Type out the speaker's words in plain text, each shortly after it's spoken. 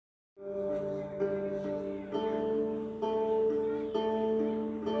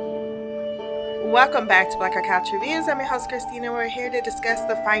Welcome back to Black Girl Couch Reviews. I'm your host, Christina. We're here to discuss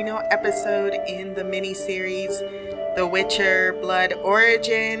the final episode in the miniseries, The Witcher Blood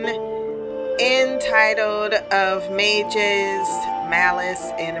Origin, entitled Of Mages,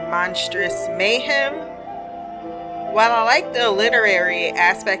 Malice, and Monstrous Mayhem. While I like the literary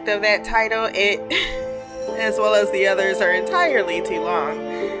aspect of that title, it, as well as the others, are entirely too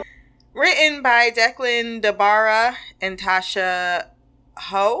long. Written by Declan DeBarra and Tasha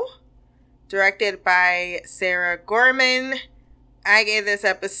Ho. Directed by Sarah Gorman. I gave this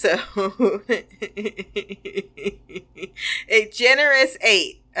episode a generous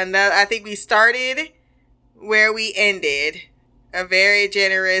 8. I think we started where we ended. A very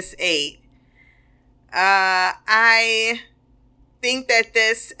generous 8. I think that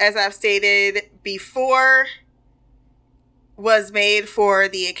this, as I've stated before, was made for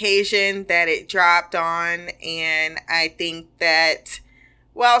the occasion that it dropped on. And I think that,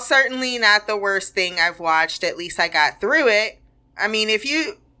 well, certainly not the worst thing I've watched. At least I got through it. I mean, if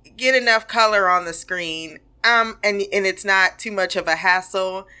you get enough color on the screen, and it's not too much of a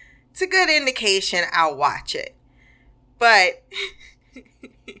hassle, it's a good indication I'll watch it. But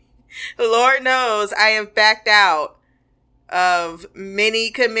Lord knows I have backed out of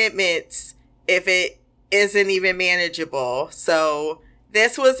many commitments if it isn't even manageable. So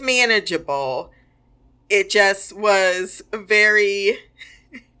this was manageable. It just was very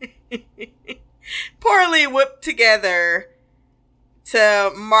poorly whipped together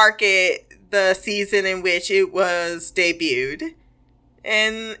to market the season in which it was debuted.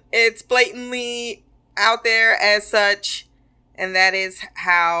 And it's blatantly out there as such. And that is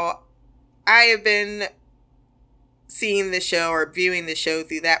how I have been seeing the show or viewing the show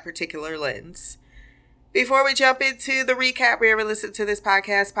through that particular lens. Before we jump into the recap, wherever you listen to this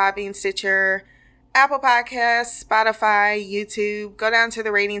podcast, Podbean, Stitcher, Apple Podcasts, Spotify, YouTube, go down to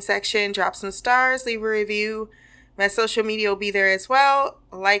the rating section, drop some stars, leave a review. My social media will be there as well.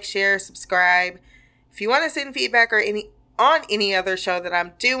 Like, share, subscribe. If you want to send feedback or on any other show that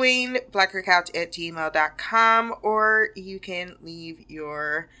I'm doing, blackgirlcouch@gmail.com, or you can leave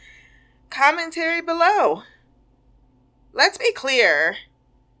your commentary below. Let's be clear.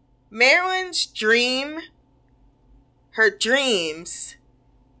 Merwin's her dreams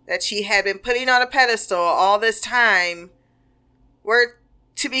that she had been putting on a pedestal all this time were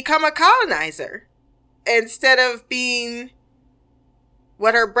to become a colonizer instead of being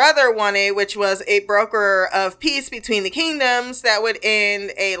what her brother wanted, which was a broker of peace between the kingdoms that would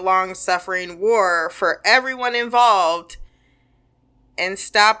end a long-suffering war for everyone involved and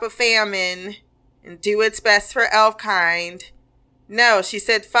stop a famine and do its best for Elfkind. No, she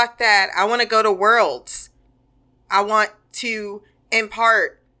said, fuck that. I want to go to Worlds. I want to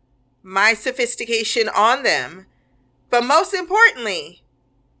impart my sophistication on them. But most importantly,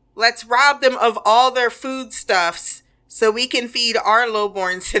 let's rob them of all their foodstuffs so we can feed our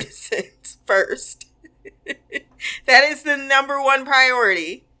lowborn citizens first. That is the number one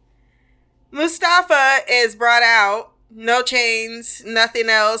priority. Mustafa is brought out. No chains, nothing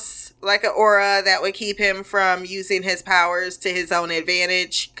else like an aura that would keep him from using his powers to his own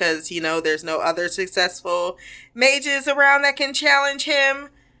advantage. Because, there's no other successful mages around that can challenge him.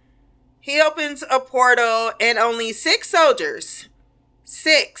 He opens a portal and only 6 soldiers,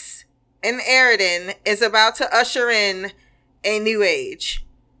 6, and Aroden is about to usher in a new age.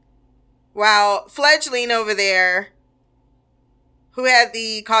 While Fledgling over there, who had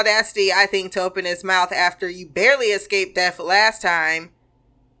the audacity, I think, to open his mouth after you barely escaped death last time,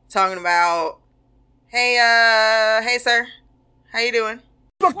 talking about, hey sir, how you doing?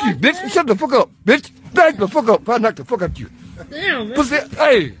 Fuck you, bitch. Shut the fuck up, bitch. Back the fuck up. I'll knock the fuck out you. Damn, pussy.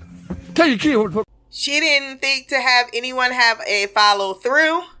 Hey. Tell your kid what the fuck. She didn't think to have anyone have a follow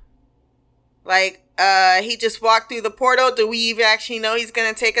through. Like, he just walked through the portal. Do we even actually know he's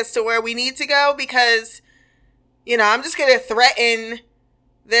going to take us to where we need to go? Because, I'm just going to threaten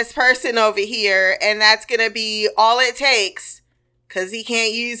this person over here, and that's going to be all it takes. Because he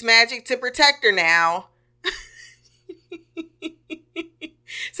can't use magic to protect her now.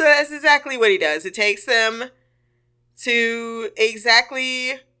 So that's exactly what he does. It takes them to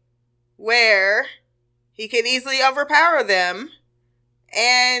exactly where he can easily overpower them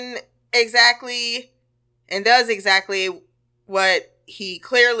and does exactly what he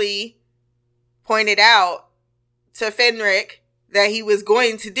clearly pointed out to Fenric that he was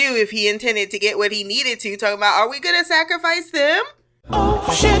going to do if he intended to get what he needed to. Talking about, are we going to sacrifice them?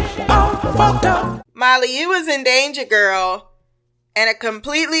 Oh shit, oh fucked up. Molly, you was in danger, girl, and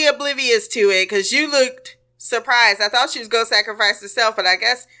completely oblivious to it because you looked surprised. I thought she was going to sacrifice herself, but I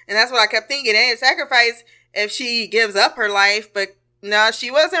guess, and that's what I kept thinking, sacrifice if she gives up her life, but no,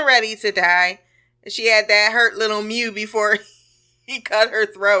 she wasn't ready to die. She had that hurt little mew before he cut her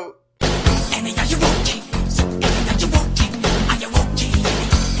throat.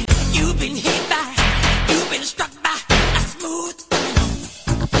 You've been hit by, you've been struck by a smooth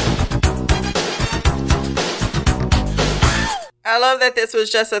I love that this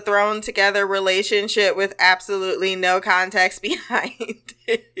was just a thrown together relationship with absolutely no context behind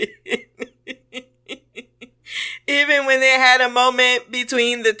it. Even when they had a moment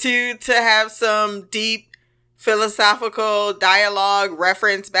between the two to have some deep philosophical dialogue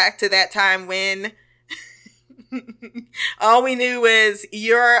reference back to that time when all we knew was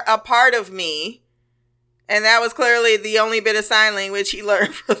you're a part of me. And that was clearly the only bit of sign language he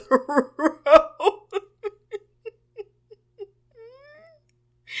learned for the role.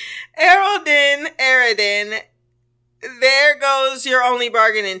 Aridin, there goes your only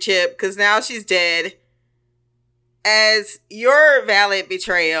bargaining chip, because now she's dead. As your valid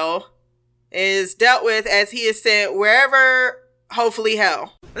betrayal is dealt with as he is sent wherever, hopefully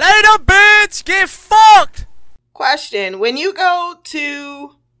hell. Later, bitch! Get fucked! Question, when you go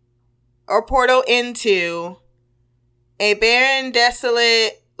to or portal into a barren,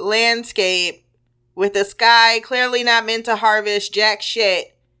 desolate landscape with the sky clearly not meant to harvest jack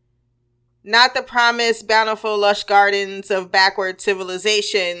shit, not the promised bountiful lush gardens of backward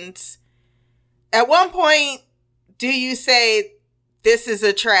civilizations, at one point do you say this is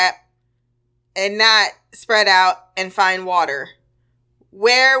a trap and not spread out and find water?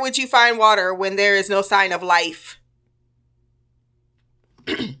 Where would you find water when there is no sign of life?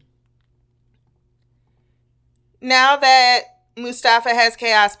 Now that Mustafa has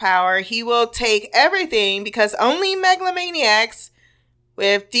chaos power, he will take everything because only megalomaniacs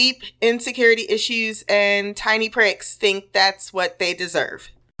with deep insecurity issues and tiny pricks think that's what they deserve.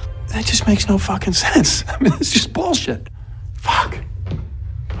 That just makes no fucking sense. I mean, it's just bullshit. Fuck.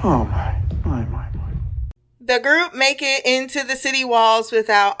 Oh my. The group make it into the city walls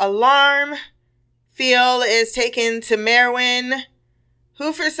without alarm. Phil is taken to Merwin,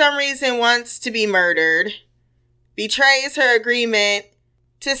 who for some reason wants to be murdered, betrays her agreement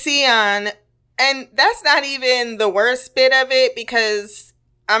to Sion, and that's not even the worst bit of it because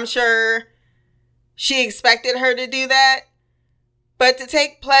I'm sure she expected her to do that. But to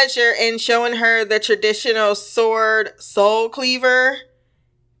take pleasure in showing her the traditional sword soul cleaver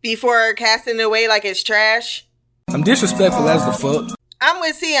before casting it away like it's trash. I'm disrespectful as the fuck. I'm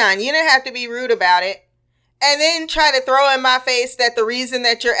with Sion. You didn't have to be rude about it. And then try to throw in my face that the reason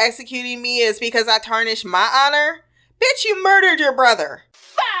that you're executing me is because I tarnished my honor. Bitch, you murdered your brother.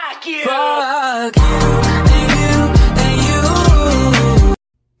 Fuck you! Fuck you.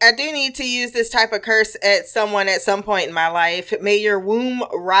 I do need to use this type of curse at someone at some point in my life. May your womb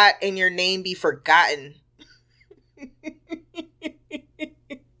rot and your name be forgotten.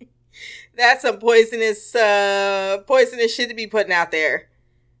 That's some poisonous shit to be putting out there.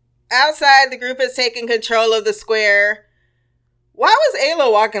 Outside, the group has taken control of the square. Why was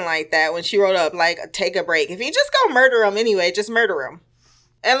Ayla walking like that when she wrote up, like, take a break? If you just go murder him anyway, just murder him.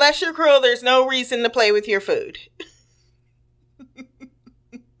 Unless you're cruel, there's no reason to play with your food.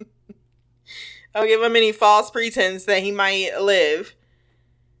 Don't give him any false pretense that he might live.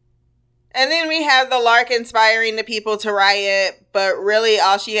 And then we have the Lark inspiring the people to riot, but really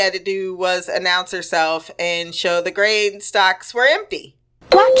all she had to do was announce herself and show the grain stocks were empty.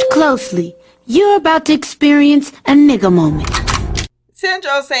 Watch closely. You're about to experience a nigga moment.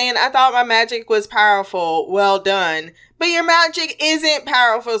 Syndrome saying, I thought my magic was powerful. Well done. But your magic isn't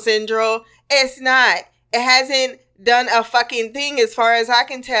powerful, Syndrome. It's not. It hasn't done a fucking thing as far as I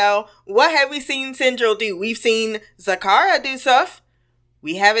can tell. What have we seen Syndrome do? We've seen Zakara do stuff.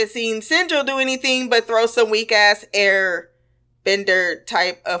 We haven't seen Syndrome do anything but throw some weak ass air bender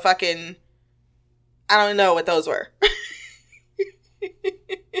type of fucking, I don't know what those were.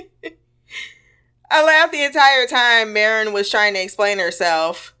 I laughed the entire time Marin was trying to explain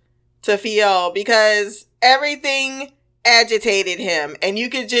herself to Fiol because everything agitated him and you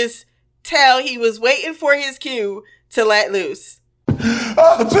could just tell he was waiting for his cue to let loose.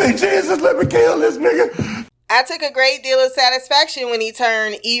 Oh, sweet Jesus, let me kill this nigga. I took a great deal of satisfaction when he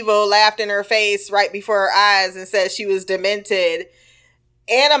turned evil, laughed in her face right before her eyes and said she was demented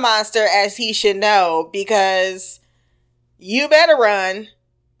and a monster as he should know because you better run.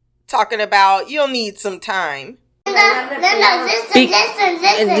 Talking about you'll need some time. Linda,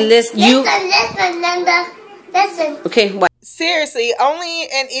 listen. Okay, what? Seriously, only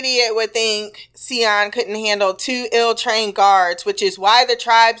an idiot would think Sion couldn't handle 2 ill-trained guards, which is why the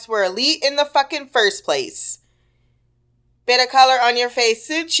tribes were elite in the fucking first place. Bit of color on your face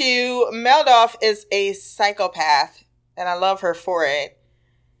suits you. Meldoff is a psychopath, and I love her for it.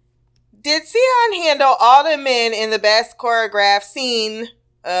 Did Sion handle all the men in the best choreographed scene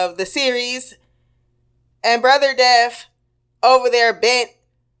of the series? And Brother Death over there bent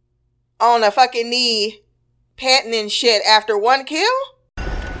on a fucking knee, panting and shit after one kill?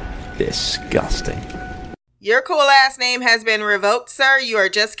 Disgusting. Your cool ass name has been revoked, sir. You are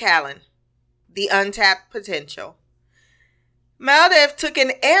just Callan. The untapped potential. Meldev took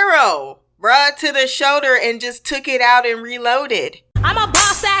an arrow, bruh, to the shoulder and just took it out and reloaded. I'm a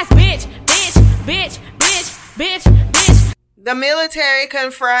boss ass bitch, bitch, bitch, bitch, bitch, bitch. The military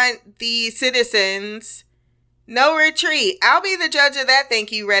confront the citizens. No retreat. I'll be the judge of that,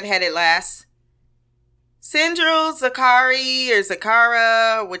 thank you, redheaded lass. Sindril, Zakari, or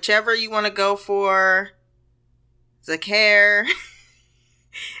Zakara, whichever you want to go for. Zakar.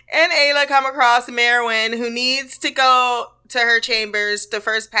 And Ayla come across Merwin, who needs to go to her chambers to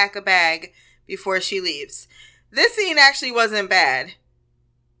first pack a bag before she leaves. This scene actually wasn't bad.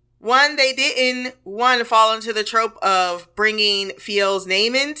 One, they didn't, fall into the trope of bringing Fio's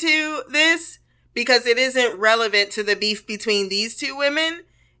name into this, because it isn't relevant to the beef between these two women.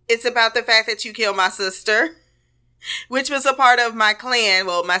 It's about the fact that you killed my sister, which was a part of my clan.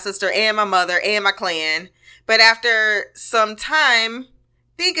 Well, my sister and my mother and my clan. But after some time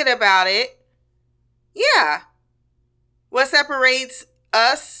thinking about it, yeah. What separates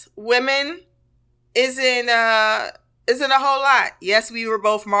us women isn't a whole lot. Yes, we were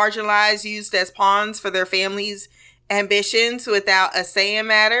both marginalized, used as pawns for their families' ambitions without a say in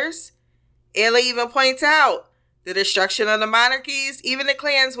matters. Ayla even points out the destruction of the monarchies, even the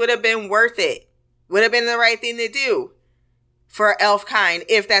clans, would have been worth it. Would have been the right thing to do for Elfkind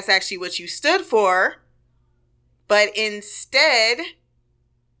if that's actually what you stood for. But instead,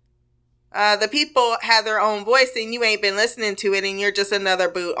 the people have their own voice and you ain't been listening to it and you're just another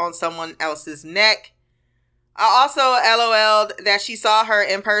boot on someone else's neck. I also LOL'd that she saw her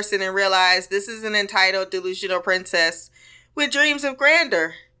in person and realized this is an entitled, delusional princess with dreams of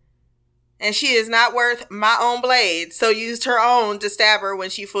grandeur. And she is not worth my own blade, so used her own to stab her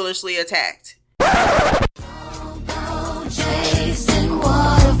when she foolishly attacked.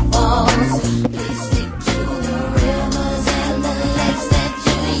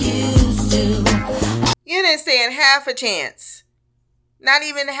 You didn't stand half a chance. Not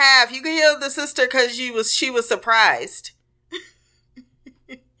even half. You could heal the sister because she was surprised.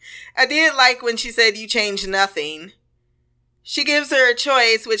 I did like when she said you changed nothing. She gives her a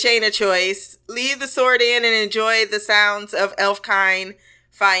choice, which ain't a choice. Leave the sword in and enjoy the sounds of Elfkind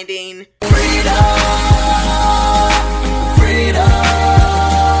finding freedom, freedom,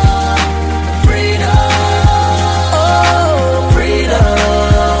 freedom, oh,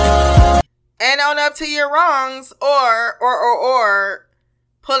 freedom. And own up to your wrongs, or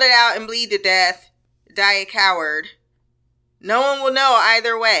pull it out and bleed to death. Die a coward. No one will know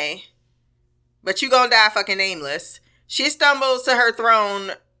either way. But you gonna die fucking nameless. She stumbles to her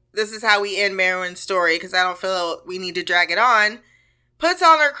throne. This is how we end Merwin's story because I don't feel we need to drag it on. Puts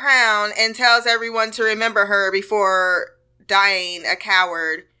on her crown and tells everyone to remember her before dying a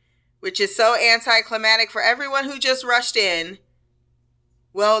coward, which is so anticlimactic for everyone who just rushed in.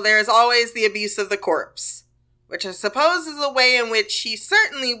 Well, there's always the abuse of the corpse, which I suppose is a way in which she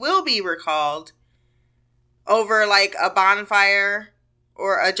certainly will be recalled over like a bonfire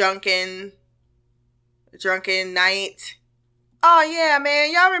or a drunken night. Oh yeah,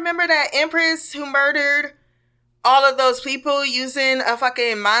 man. Y'all remember that empress who murdered all of those people using a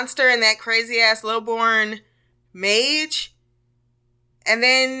fucking monster and that crazy ass lowborn mage? And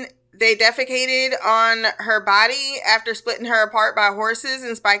then they defecated on her body after splitting her apart by horses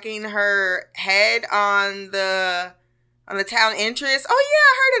and spiking her head on the town entrance. Oh yeah,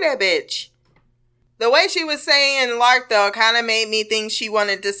 I heard of that bitch. The way she was saying Lark though kind of made me think she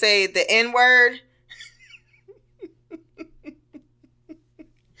wanted to say the N-word.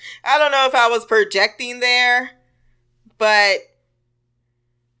 I don't know if I was projecting there, but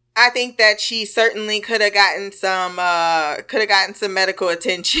I think that she certainly could have gotten some medical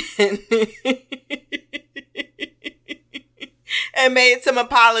attention and made some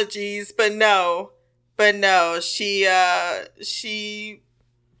apologies, but no, she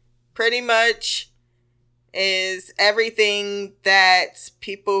pretty much is everything that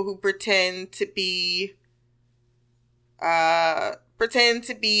people who pretend to be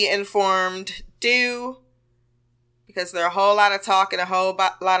informed do, because there are a whole lot of talk and a whole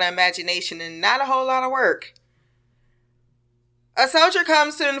lot of imagination and not a whole lot of work. A soldier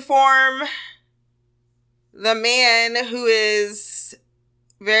comes to inform the man, who is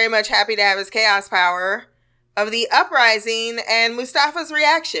very much happy to have his chaos power, of the uprising and Mustafa's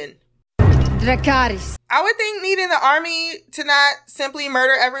reaction. Dracarys. I would think needing the army to not simply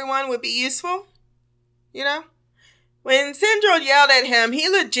murder everyone would be useful. You know? When Syndrome yelled at him, he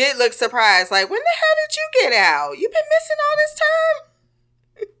legit looked surprised. Like, when the hell did you get out? You've been missing all this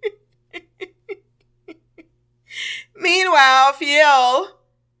time? Meanwhile, Fiel,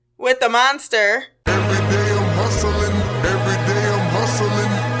 with the monster. Every day I'm hustling. Every day I'm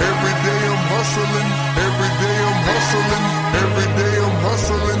hustling. Every day I'm hustling. Every day I'm hustling. Every day I'm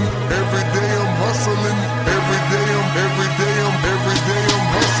hustling. Every day I'm hustling. Every day I'm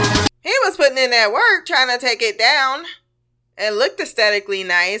hustling. He was putting in that work trying to take it down. It looked aesthetically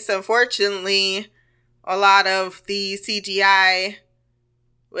nice. Unfortunately, a lot of the CGI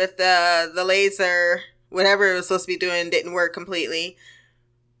with the laser, whatever it was supposed to be doing, didn't work completely.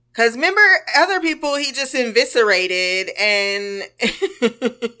 Because remember, other people he just eviscerated and...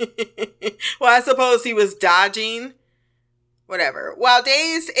 well, I suppose he was dodging. Whatever. While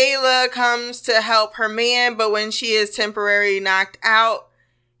dazed, Ayla comes to help her man, but when she is temporarily knocked out,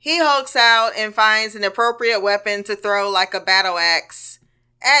 he hulks out and finds an appropriate weapon to throw like a battle axe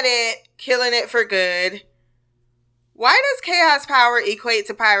at it, killing it for good. Why does chaos power equate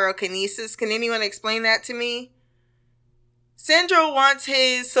to pyrokinesis? Can anyone explain that to me? Syndrome wants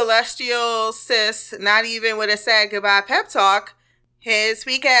his celestial sis, not even with a sad goodbye pep talk, his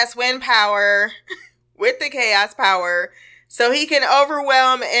weak-ass wind power with the chaos power, so he can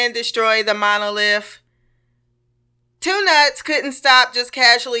overwhelm and destroy the monolith. Two Nuts couldn't stop just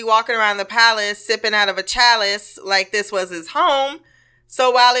casually walking around the palace, sipping out of a chalice like this was his home.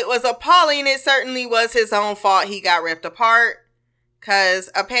 So while it was appalling, it certainly was his own fault he got ripped apart. Because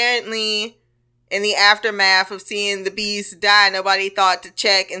apparently, in the aftermath of seeing the beast die, nobody thought to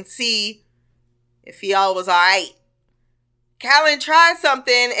check and see if he all was alright. Callan tried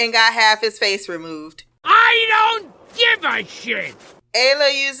something and got half his face removed. I don't give a shit!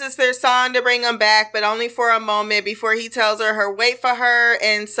 Ayla uses their song to bring him back, but only for a moment before he tells her wait for her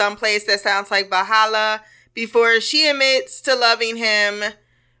in some place that sounds like Valhalla before she admits to loving him,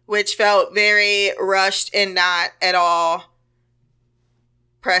 which felt very rushed and not at all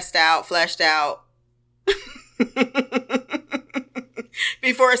pressed out, fleshed out.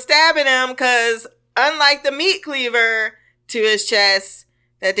 Before stabbing him, because unlike the meat cleaver to his chest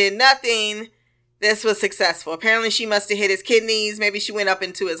that did nothing, this was successful. Apparently she must have hit his kidneys. Maybe she went up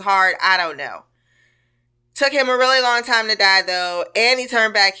into his heart. I don't know. Took him a really long time to die, though. And he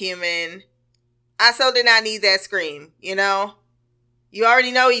turned back human. I so did not need that scream, you know? You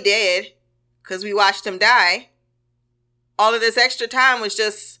already know he did. Because we watched him die. All of this extra time was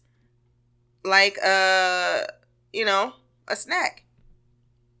just like, a snack.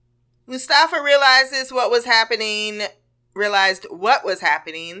 Mustafa realized what was happening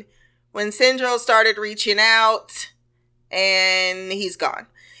when Syndrome started reaching out, and he's gone.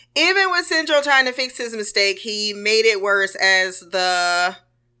 Even with Syndrome trying to fix his mistake, he made it worse as the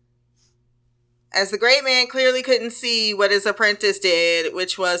great man clearly couldn't see what his apprentice did,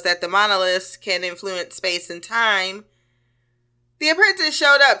 which was that the monoliths can influence space and time. The apprentice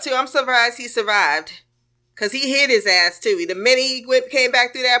showed up too. I'm surprised he survived. Because he hit his ass too. The minute he came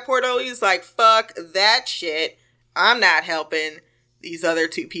back through that portal, he was like, fuck that shit. I'm not helping these other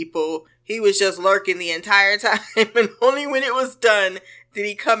two people. He was just lurking the entire time, and only when it was done did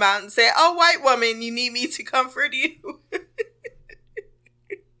he come out and say, oh, white woman, you need me to comfort you.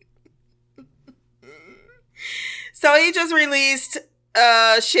 So he just released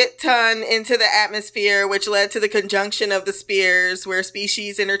a shit ton into the atmosphere, which led to the conjunction of the spears, where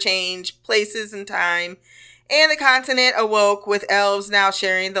species interchange places and time, and the continent awoke with elves now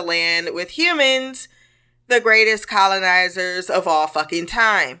sharing the land with humans, the greatest colonizers of all fucking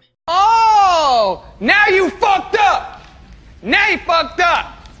time. Oh! Now you fucked up! Now you fucked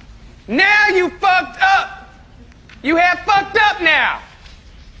up! Now you fucked up! You have fucked up now!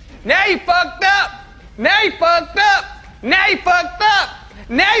 Now you fucked up! Now you fucked up! Now you fucked up!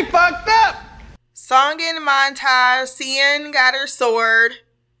 Now you fucked up! Song and montage. Cien got her sword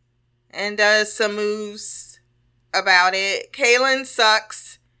and does some moves about it. Kaylin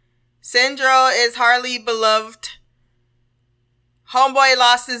sucks. Syndrome is hardly beloved. Homeboy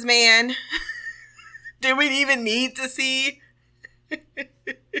lost his man. Did we even need to see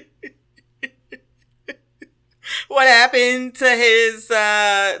what happened to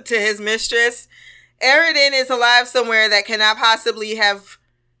his mistress? Eridan is alive somewhere that cannot possibly have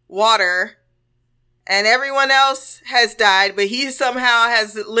water, and everyone else has died, but he somehow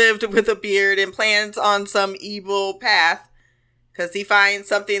has lived with a beard and plans on some evil path. Because he finds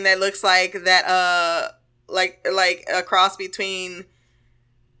something that looks like that, like a cross between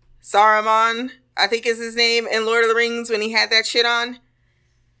Saruman, I think is his name, in Lord of the Rings when he had that shit on.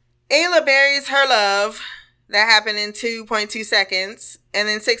 Ayla buries her love. That happened in 2.2 seconds. And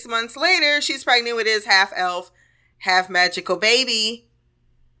then 6 months later, she's pregnant with his half elf, half magical baby.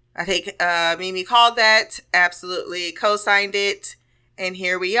 I think Mimi called that, absolutely co-signed it. And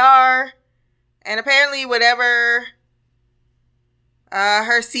here we are. And apparently whatever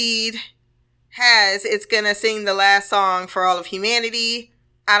her seed has, it's going to sing the last song for all of humanity.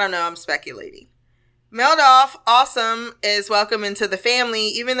 I don't know, I'm speculating. Meldoff, awesome, is welcome into the family,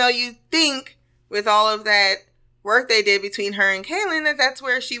 even though you think with all of that work they did between her and Kaylin that that's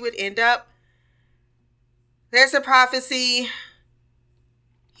where she would end up. There's a prophecy.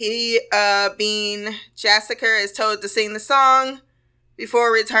 He, being Jessica, is told to sing the song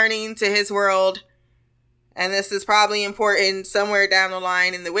before returning to his world. And this is probably important somewhere down the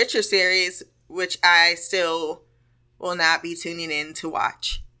line in the Witcher series, which I still will not be tuning in to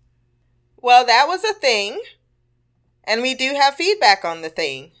watch. Well, that was a thing. And we do have feedback on the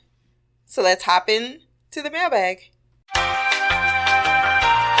thing. So let's hop in to the mailbag.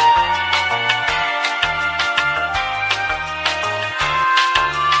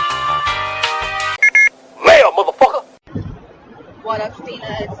 Mail, motherfucker! What up,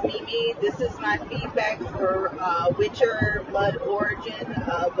 Stina? It's Mimi. This is my feedback for Witcher Blood Origin,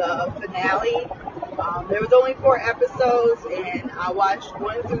 the finale. There was only 4 episodes, and I watched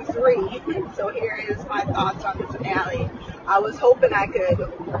 1 through 3. So here is my thoughts on the finale. I was hoping I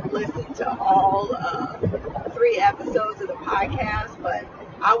could listen to all 3 episodes of the podcast, but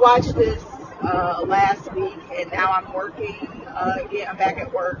I watched this last week, and now I'm working again. I'm back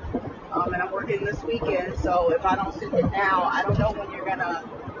at work. And I'm working this weekend, so if I don't send it now, I don't know when you're gonna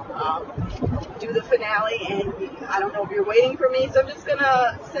do the finale, and I don't know if you're waiting for me, so I'm just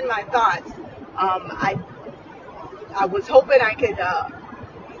gonna send my thoughts. I was hoping I could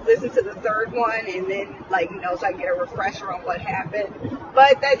listen to the 3rd one, and then, so I can get a refresher on what happened,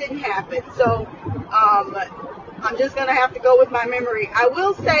 but that didn't happen, so I'm just gonna have to go with my memory. I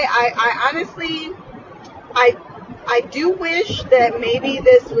will say, I honestly, I do wish that maybe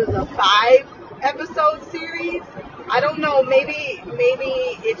this was a 5-episode series. I don't know, maybe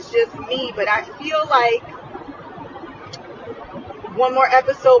it's just me, but I feel like one more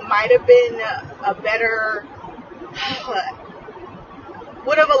episode might have been a better,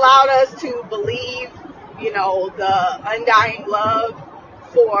 would have allowed us to believe, the undying love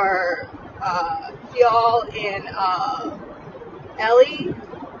for Fionn and Ellie,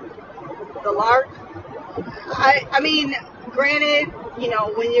 the Lark. I mean, granted,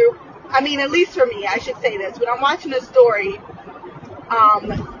 when you're, at least for me, I should say this, when I'm watching a story,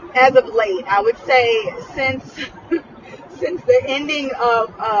 as of late, I would say since the ending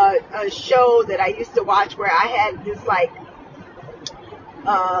of a show that I used to watch where I had this,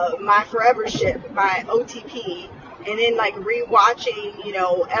 my forever ship, my OTP, and then, rewatching,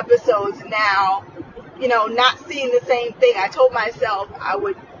 episodes now, not seeing the same thing, I told myself I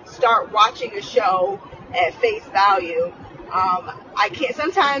would start watching a show at face value. I can't,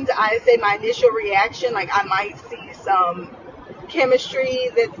 sometimes I say my initial reaction, I might see some chemistry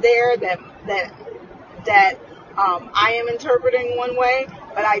that's there that I am interpreting one way,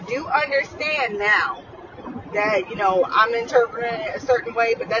 but I do understand now that, I'm interpreting it a certain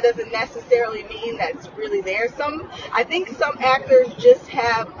way, but that doesn't necessarily mean that's really there. I think some actors just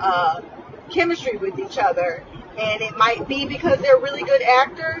have chemistry with each other, and it might be because they're really good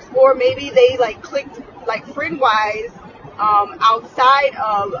actors, or maybe they clicked friend-wise outside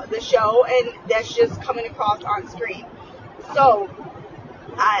of the show, and that's just coming across on screen. So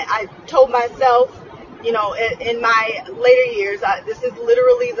I told myself, in my later years, this is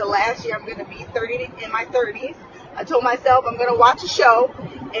literally the last year I'm going to be in my 30s. I told myself I'm going to watch a show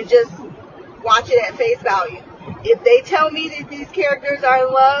and just watch it at face value. If they tell me that these characters are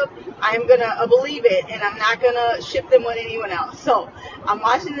in love, I'm going to believe it, and I'm not going to ship them with anyone else. So I'm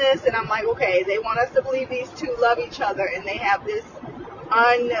watching this, and I'm like, okay, they want us to believe these two love each other, and they have this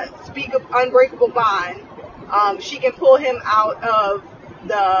unbreakable bond. She can pull him out of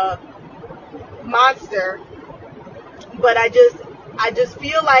the monster, but I just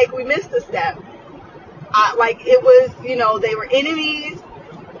feel like we missed a step. It was, they were enemies.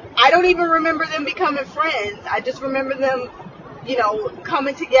 I don't even remember them becoming friends. I just remember them,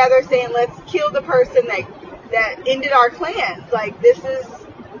 coming together saying, let's kill the person that ended our clans. This is,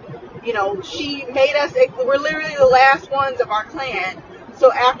 she made us, we're literally the last ones of our clan.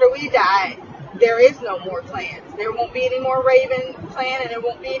 So after we die, there is no more clans. There won't be any more Raven clan, and there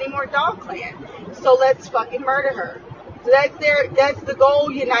won't be any more Dog clan. So let's fucking murder her. So that's the goal,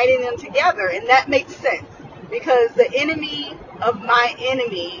 uniting them together, and that makes sense, because the enemy of my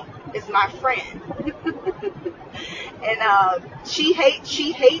enemy is my friend. And she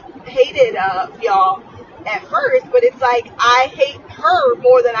hated y'all at first, but it's like, I hate her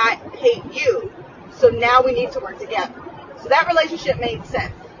more than I hate you. So now we need to work together. So that relationship made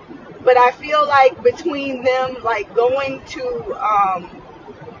sense. But I feel like between them, like going to,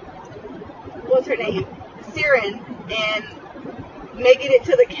 what's her name? Siren, and making it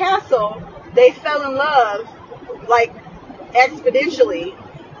to the castle, they fell in love, like, exponentially.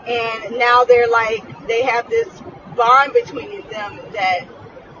 And now they're like, they have this bond between them that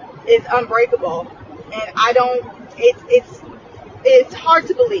is unbreakable. And I don't, it's hard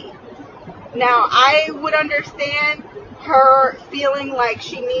to believe. Now, I would understand her feeling like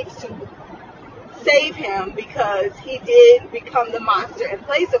she needs to save him because he did become the monster in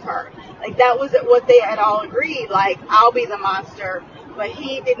place of her. Like, that was what they had all agreed. Like, I'll be the monster. But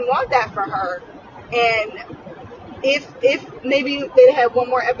he didn't want that for her. And if maybe they had one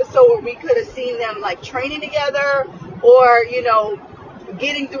more episode where we could have seen them, like, training together or, you know,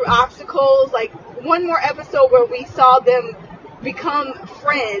 getting through obstacles. Like, one more episode where we saw them become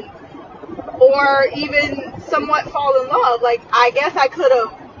friends or even somewhat fall in love. Like, I guess I could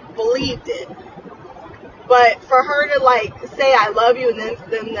have believed it. But for her to, like, say I love you and then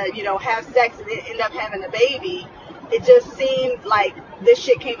to, you know, have sex and then end up having a baby, it just seemed like this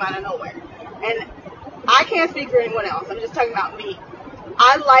shit came out of nowhere. And I can't speak for anyone else. I'm just talking about me.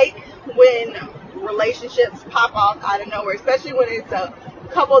 I like when relationships pop off out of nowhere, especially when it's a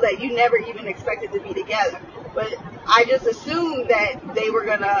couple that you never even expected to be together. But I just assumed that they were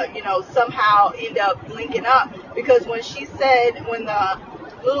gonna, you know, somehow end up linking up, because when she said, when the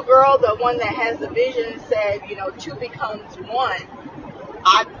little girl, the one that has the vision, said, you know, 2 becomes 1,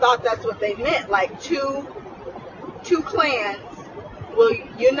 I thought that's what they meant. Like, two clans will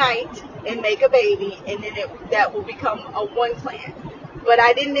unite and make a baby, and then that will become a 1 clan. But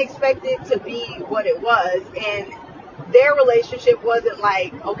I didn't expect it to be what it was, and their relationship wasn't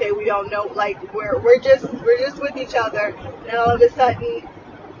like, okay, we don't know, like, we're just with each other, and all of a sudden,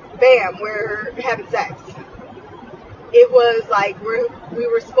 bam, we're having sex. It was like we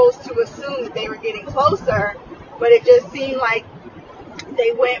were supposed to assume that they were getting closer, but it just seemed like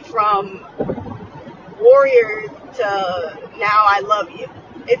they went from warriors to now I love you.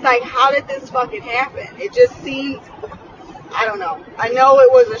 It's like, how did this fucking happen? It just seemed, I don't know. I know it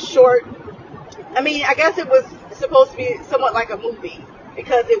was a short, I mean, I guess it was supposed to be somewhat like a movie,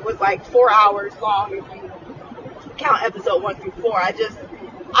 because it was like 4 hours long if you count episode 1 through 4. I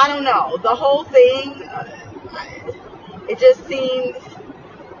don't know. The whole thing, it just seemed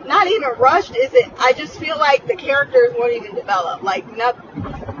not even rushed, is it? I just feel like the characters weren't even developed. Like,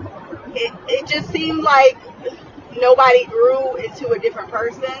 it just seemed like nobody grew into a different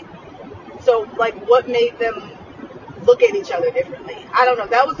person. So, like, what made them look at each other differently? I don't know.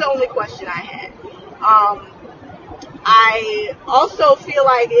 That was the only question I had. I also feel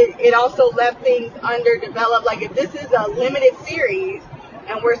like it also left things underdeveloped. Like, if this is a limited series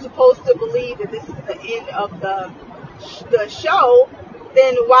and we're supposed to believe that this is the end of the show,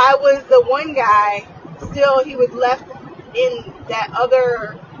 then why was the one guy still, he was left in that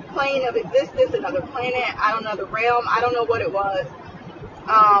other plane of existence, another planet, I don't know, the realm, I don't know what it was.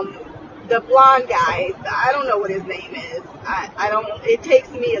 The blonde guy, I don't know what his name is. It takes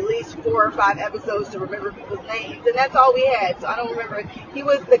me at least 4 or 5 episodes to remember people's names, and that's all we had, so I don't remember. He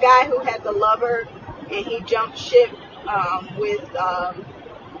was the guy who had the lover, and he jumped ship with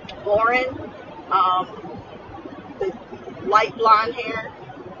Lauren, the light blonde hair.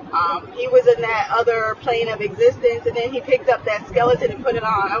 He was in that other plane of existence, and then he picked up that skeleton and put it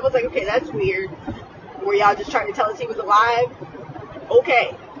on. I was like, okay, that's weird. Were y'all just trying to tell us he was alive?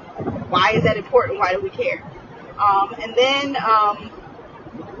 Okay. Why is that important? Why do we care? And then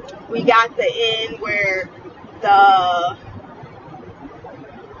we got the end where the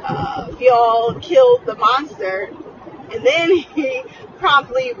Fionn killed the monster, and then he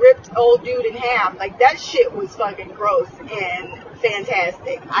promptly ripped old dude in half. Like, that shit was fucking gross and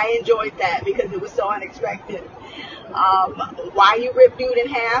fantastic. I enjoyed that because it was so unexpected. Why you ripped dude in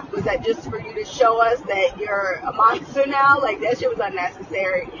half? Was that just for you to show us that you're a monster now? Like, that shit was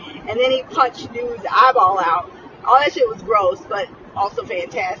unnecessary. And then he punched dude's eyeball out. All that shit was gross, but also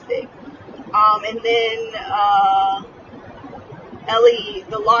fantastic. And then Ellie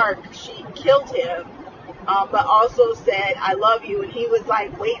the Lark, she killed him, but also said, I love you. And he was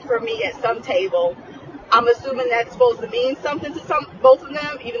like, wait for me at some table. I'm assuming that's supposed to mean something to both of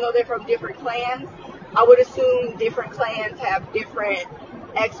them, even though they're from different clans. I would assume different clans have different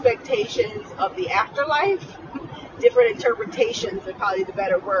expectations of the afterlife. Different interpretations is probably the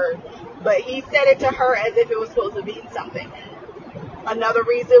better word. But he said it to her as if it was supposed to mean something. Another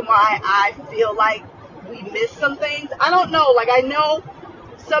reason why I feel like we missed some things. I don't know. Like, I know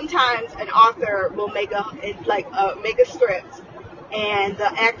sometimes an author will make a script, and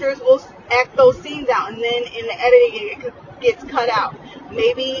the actors will act those scenes out, and then in the editing it gets cut out.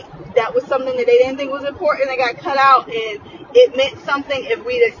 Maybe that was something that they didn't think was important. They got cut out, and it meant something if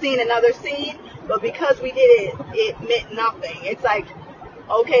we'd have seen another scene. But because we did it, it meant nothing. It's like,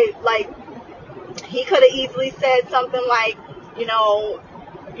 okay, like, he could have easily said something like, you know,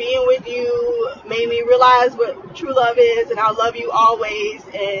 being with you made me realize what true love is, and I'll love you always,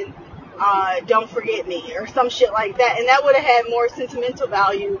 and don't forget me, or some shit like that. And that would have had more sentimental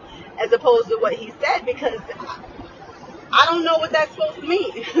value as opposed to what he said, because I don't know what that's supposed to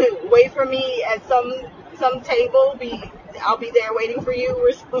mean. Wait for me at some table, I'll be there waiting for you,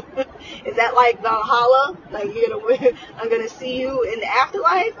 or something. Is that like Valhalla? Like, I'm gonna see you in the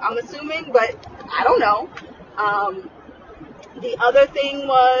afterlife, I'm assuming, but I don't know. The other thing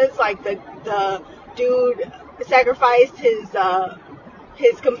was, like, the dude sacrificed his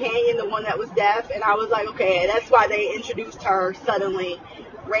companion, the one that was deaf, and I was like, okay, that's why they introduced her suddenly,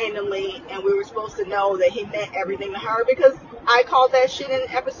 randomly, and we were supposed to know that he meant everything to her, because I called that shit in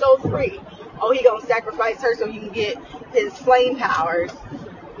episode 3. Oh, he gonna sacrifice her so he can get his flame powers.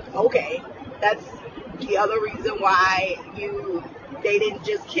 Okay, that's the other reason why they didn't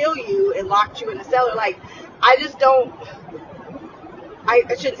just kill you and locked you in the cellar. Like, I just don't, I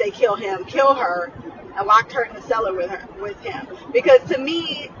shouldn't say kill her and locked her in the cellar with him. Because to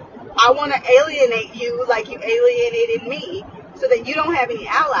me, I want to alienate you like you alienated me, so that you don't have any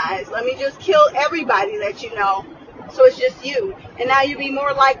allies. Let me just kill everybody that you know, so it's just you. And now you'd be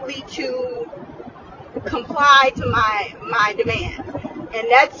more likely to comply to my demand. And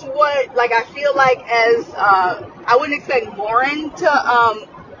that's what, like, I feel like as, I wouldn't expect Lauren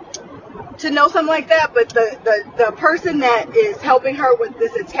to know something like that, but the person that is helping her with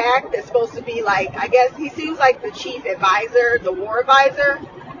this attack, that's supposed to be, like, I guess he seems like the chief advisor, the war advisor.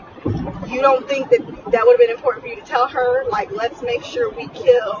 You don't think that would have been important for you to tell her, like, let's make sure we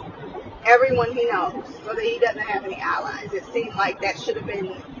kill everyone he knows so that he doesn't have any allies? It seemed like that should have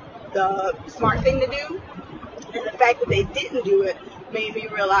been the smart thing to do. And the fact that they didn't do it made me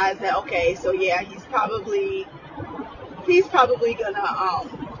realize that, okay, so yeah, he's probably gonna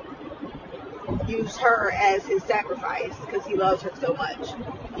use her as his sacrifice because he loves her so much,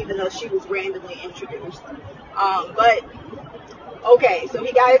 even though she was randomly introduced. But okay, so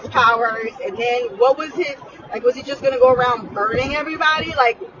he got his powers, and then what was his, like, was he just gonna go around burning everybody?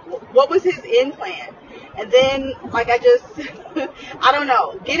 Like, what was his end plan? And then, like, I don't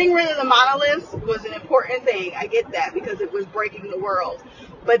know. Getting rid of the monoliths was an important thing. I get that, because it was breaking the world.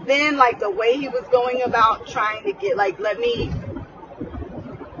 But then, like, the way he was going about trying to get, like, let me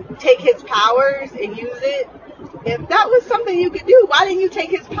take his powers and use it. If that was something you could do, why didn't you take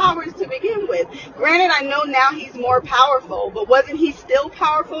his powers to begin with? Granted, I know now he's more powerful, but wasn't he still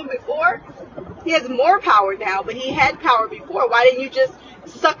powerful before? He has more power now, but he had power before. Why didn't you just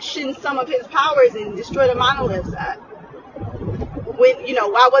suction some of his powers and destroy the monoliths? When, you know,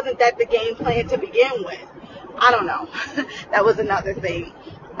 why wasn't that the game plan to begin with? I don't know. That was another thing.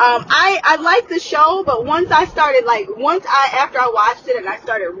 I liked the show, but after I watched it and I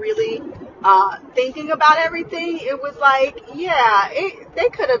started really thinking about everything, it was like, yeah, they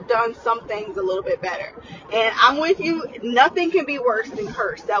could have done some things a little bit better. And I'm with you, nothing can be worse than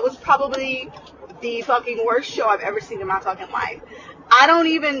Cursed. That was probably the fucking worst show I've ever seen in my fucking life.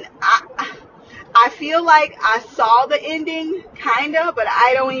 I feel like I saw the ending, kinda, but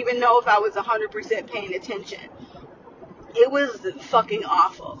I don't even know if I was 100% paying attention. It was fucking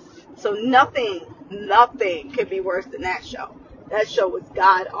awful. So nothing could be worse than that show. That show was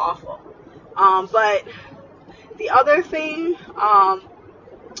god awful. But the other thing, I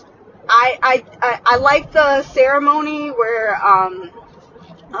like the ceremony where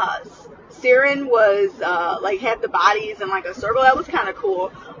Siren was like had the bodies in like a circle. That was kind of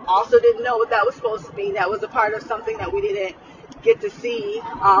cool. Also didn't know what that was supposed to be. That was a part of something that we didn't get to see.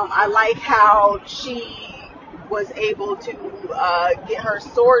 I like how she was able to get her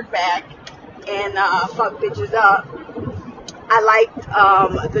sword back and fuck bitches up. I liked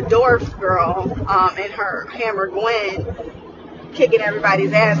the dwarf girl and her hammer Gwen kicking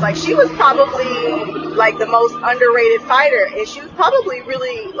everybody's ass. Like, she was probably like the most underrated fighter, and she was probably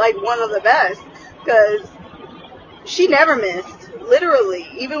really like one of the best because she never missed. Literally,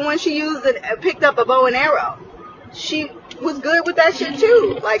 even when she picked up a bow and arrow, she was good with that shit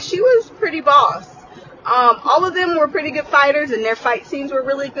too. Like, she was pretty boss. All of them were pretty good fighters, and their fight scenes were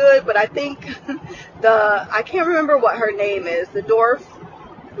really good, but I think I can't remember what her name is, the dwarf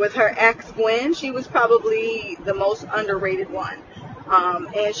with her ex Gwen, she was probably the most underrated one.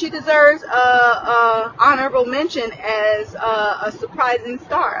 And she deserves a honorable mention as a surprising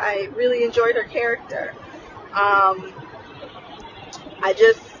star. I really enjoyed her character. I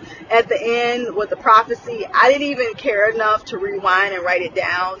just, at the end with the prophecy, I didn't even care enough to rewind and write it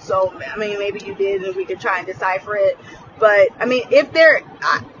down. So, I mean, maybe you did and we could try and decipher it. But, I mean,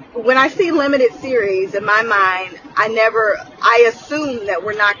 when I see limited series, in my mind, I assume that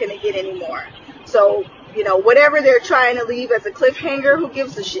we're not going to get any more. So, you know, whatever they're trying to leave as a cliffhanger, who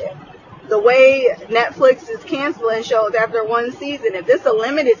gives a shit? The way Netflix is canceling shows after one season, if this is a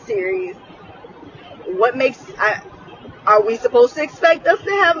limited series, are we supposed to expect us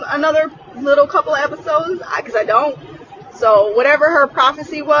to have another little couple of episodes? Because I don't. So whatever her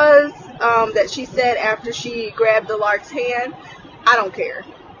prophecy was that she said after she grabbed the lark's hand, I don't care.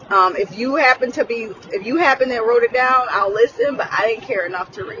 If you happen to wrote it down, I'll listen, but I didn't care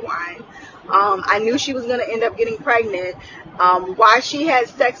enough to rewind. I knew she was going to end up getting pregnant. Why she had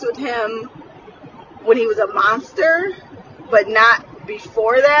sex with him when he was a monster, but not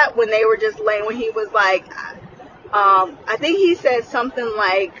before that, when they were just laying, when he was like, I think he said something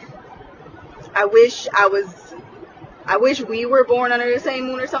like, I wish we were born under the same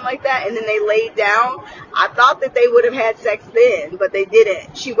moon or something like that. And then they laid down. I thought that they would have had sex then, but they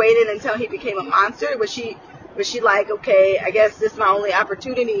didn't. She waited until he became a monster. Was she like, okay, I guess this is my only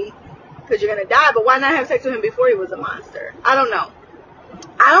opportunity because you're going to die. But why not have sex with him before he was a monster? I don't know.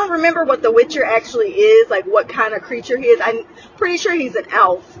 I don't remember what the Witcher actually is, like what kind of creature he is. I'm pretty sure he's an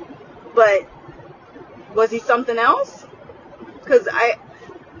elf, but was he something else? Because I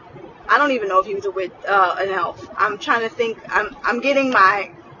don't even know if he was an elf. I'm trying to think. I'm getting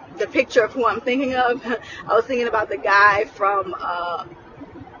the picture of who I'm thinking of. I was thinking about the guy from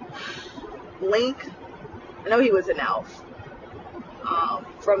Link. I know he was an elf.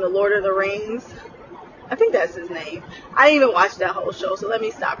 From the Lord of the Rings. I think that's his name. I didn't even watch that whole show, so let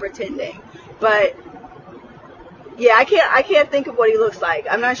me stop pretending. But yeah, I can't think of what he looks like.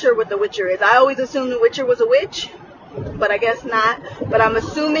 I'm not sure what the Witcher is. I always assumed the Witcher was a witch, but I guess not. But I'm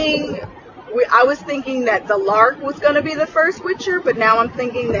assuming, I was thinking that the Lark was going to be the first Witcher, but now I'm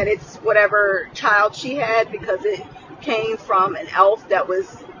thinking that it's whatever child she had, because it came from an elf that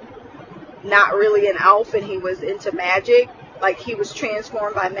was not really an elf, and he was into magic. Like, he was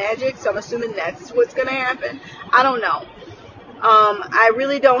transformed by magic, so I'm assuming that's what's going to happen. I don't know. I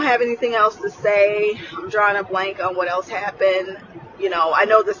really don't have anything else to say. I'm drawing a blank on what else happened. You know, I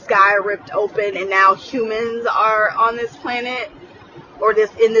know the sky ripped open and now humans are on this planet, or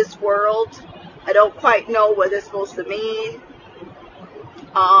in this world. I don't quite know what it's supposed to mean.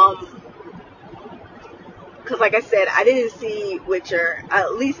 Because like I said, I didn't see Witcher.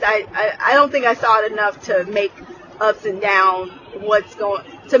 At least I don't think I saw it enough to make ups and downs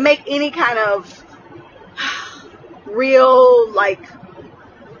to make any kind of real, like,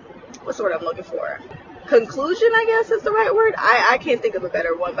 what's the word I'm looking for? Conclusion, I guess is the right word. I can't think of a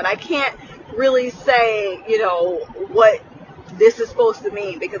better one, but I can't really say, you know, what this is supposed to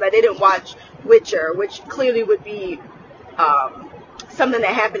mean, because I didn't watch Witcher, which clearly would be something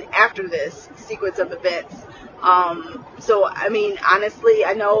that happened after this sequence of events. So, I mean, honestly,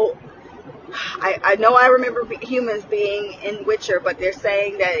 I know I remember humans being in Witcher, but they're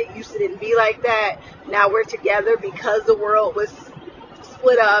saying that it used to didn't be like that. Now we're together because the world was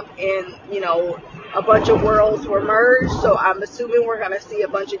split up and, you know, a bunch of worlds were merged. So I'm assuming we're going to see a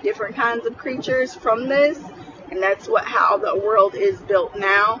bunch of different kinds of creatures from this. And that's how the world is built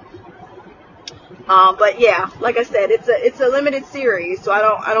now. But yeah, like I said, it's a limited series. So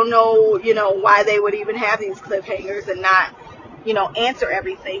I don't know, you know, why they would even have these cliffhangers and not, you know, answer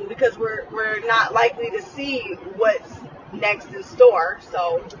everything, because we're not likely to see what's next in store.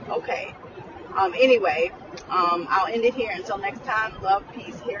 So, okay. Anyway, I'll end it here. Until next time, love,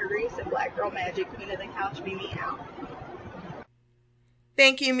 peace, hair grease, and black girl magic. Queen of the couch, Mimi out.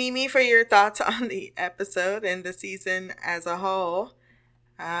 Thank you, Mimi, for your thoughts on the episode and the season as a whole.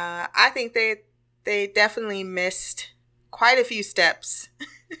 I think they definitely missed quite a few steps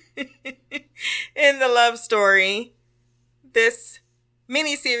in the love story. This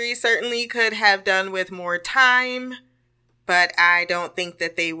miniseries certainly could have done with more time, but I don't think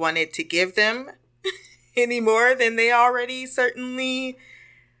that they wanted to give them any more than they already certainly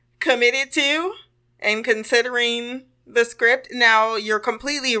committed to. And considering the script, now you're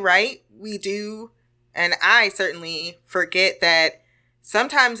completely right. We do, and I certainly forget that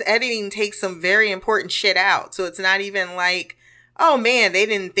sometimes editing takes some very important shit out. So it's not even like, oh man, they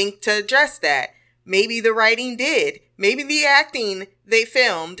didn't think to address that. Maybe the writing did. Maybe the acting they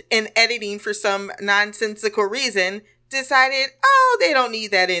filmed and editing for some nonsensical reason decided, oh, they don't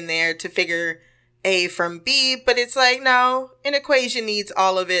need that in there to figure A from B, but it's like, no, an equation needs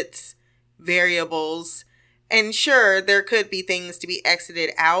all of its variables. And sure, there could be things to be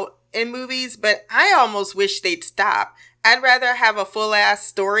exited out in movies, but I almost wish they'd stop. I'd rather have a full ass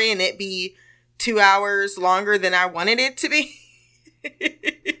story and it be 2 hours longer than I wanted it to be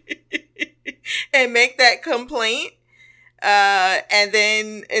and make that complaint.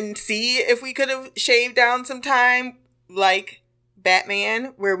 And see if we could have shaved down some time, like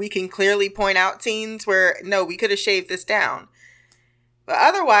Batman, where we can clearly point out scenes where, no, we could have shaved this down. But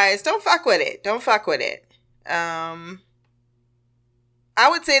otherwise, don't fuck with it. Don't fuck with it. I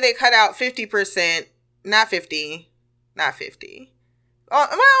would say they cut out 50%, not 50. Oh,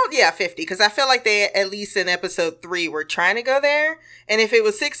 well, yeah, 50, because I feel like they, at least in episode 3, were trying to go there. And if it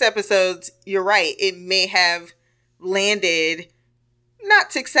was 6 episodes, you're right, it may have landed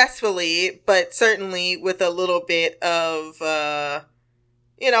not successfully, but certainly with a little bit of,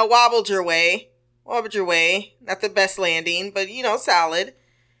 wobbled your way. Not the best landing, but, solid.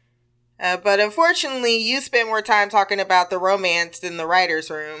 But unfortunately, you spent more time talking about the romance than the writer's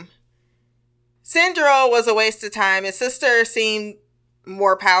room. Sindro was a waste of time. His sister seemed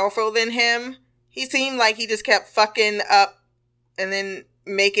more powerful than him. He seemed like he just kept fucking up and then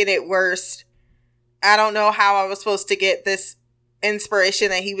making it worse. I don't know how I was supposed to get this inspiration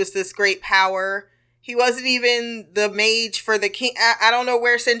that he was this great power. He wasn't even the mage for the king. I don't know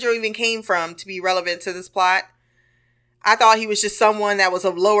where Sindro even came from to be relevant to this plot. I thought he was just someone that was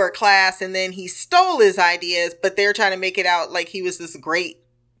of lower class and then he stole his ideas, but they're trying to make it out like he was this great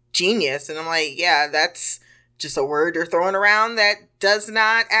genius. And I'm like, yeah, that's just a word you're throwing around that does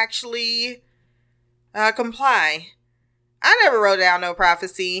not actually comply. I never wrote down no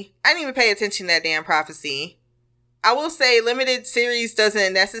prophecy. I didn't even pay attention to that damn prophecy. I will say limited series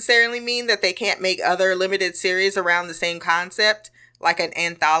doesn't necessarily mean that they can't make other limited series around the same concept, like an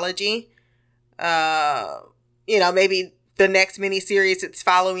anthology. Maybe the next miniseries it's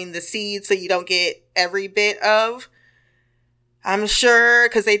following the seed so you don't get every bit of. I'm sure,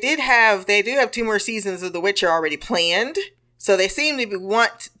 because they do have 2 more seasons of The Witcher already planned. So they seem to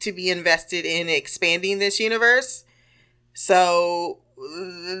want to be invested in expanding this universe. So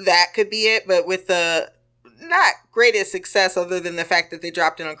that could be it. But with the not greatest success other than the fact that they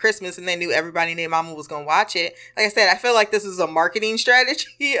dropped it on Christmas and they knew everybody named Mama was going to watch it. Like I said, I feel like this is a marketing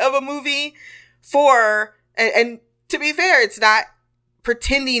strategy of a movie and to be fair, it's not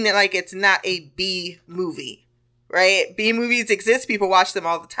pretending that like it's not a B movie, right? B movies exist. People watch them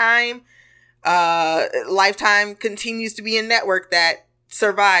all the time. Lifetime continues to be a network that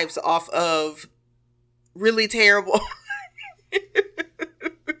survives off of really terrible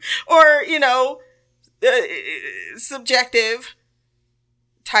or, subjective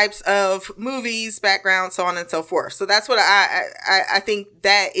types of movies, background, so on and so forth. So that's what I think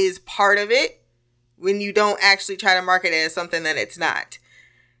that is part of it when you don't actually try to market it as something that it's not.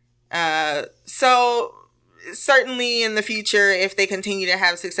 So certainly in the future, if they continue to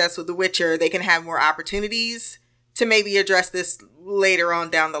have success with The Witcher, they can have more opportunities to maybe address this later on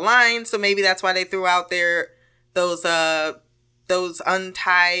down the line. So maybe that's why they threw out those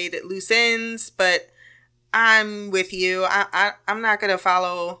untied loose ends. But I'm with you. I'm not going to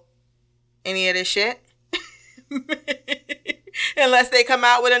follow any of this shit. Unless they come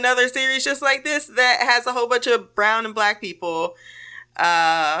out with another series just like this that has a whole bunch of brown and black people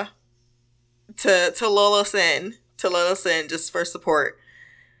to lull us in just for support.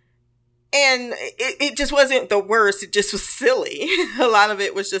 And it just wasn't the worst. It just was silly. A lot of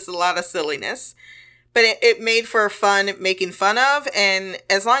it was just a lot of silliness. But it made for fun making fun of. And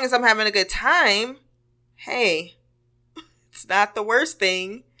as long as I'm having a good time, hey, it's not the worst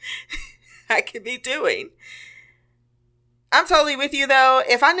thing I could be doing. I'm totally with you, though.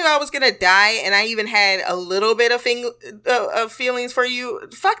 If I knew I was going to die and I even had a little bit of feelings for you,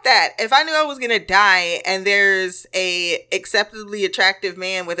 fuck that. If I knew I was going to die and there's a acceptably attractive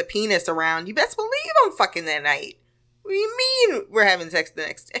man with a penis around, you best believe I'm fucking that night. What do you mean we're having sex the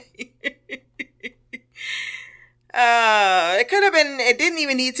next day? It didn't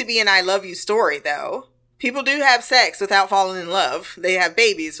even need to be an I love you story, though. People do have sex without falling in love. They have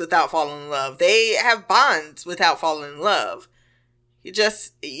babies without falling in love. They have bonds without falling in love. You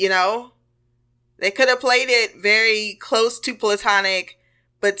just, they could have played it very close to platonic,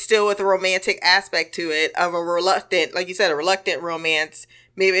 but still with a romantic aspect to it of a reluctant, like you said, a reluctant romance.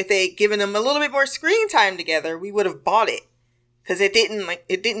 Maybe if they'd given them a little bit more screen time together, we would have bought it. Because it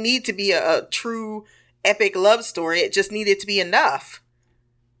didn't need to be a true epic love story. It just needed to be enough.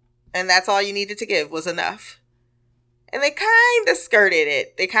 And that's all you needed to give was enough. And they kind of skirted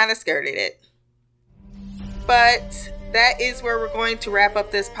it. But that is where we're going to wrap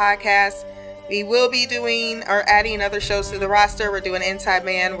up this podcast. We will be doing or adding other shows to the roster. We're doing Inside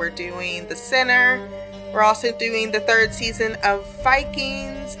Man. We're doing The Sinner. We're also doing the 3rd season of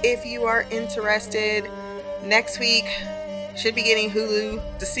Vikings. If you are interested, next week should be getting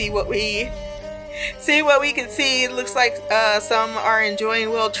Hulu to see what we can see. It looks like some are enjoying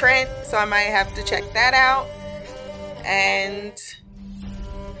Will Trent, so I might have to check that out. And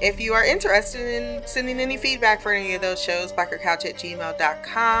if you are interested in sending any feedback for any of those shows,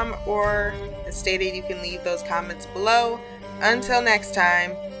 blackercouch@gmail.com, or as stated, you can leave those comments below. Until next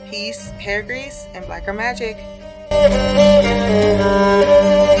time, peace, hair grease, and blacker magic.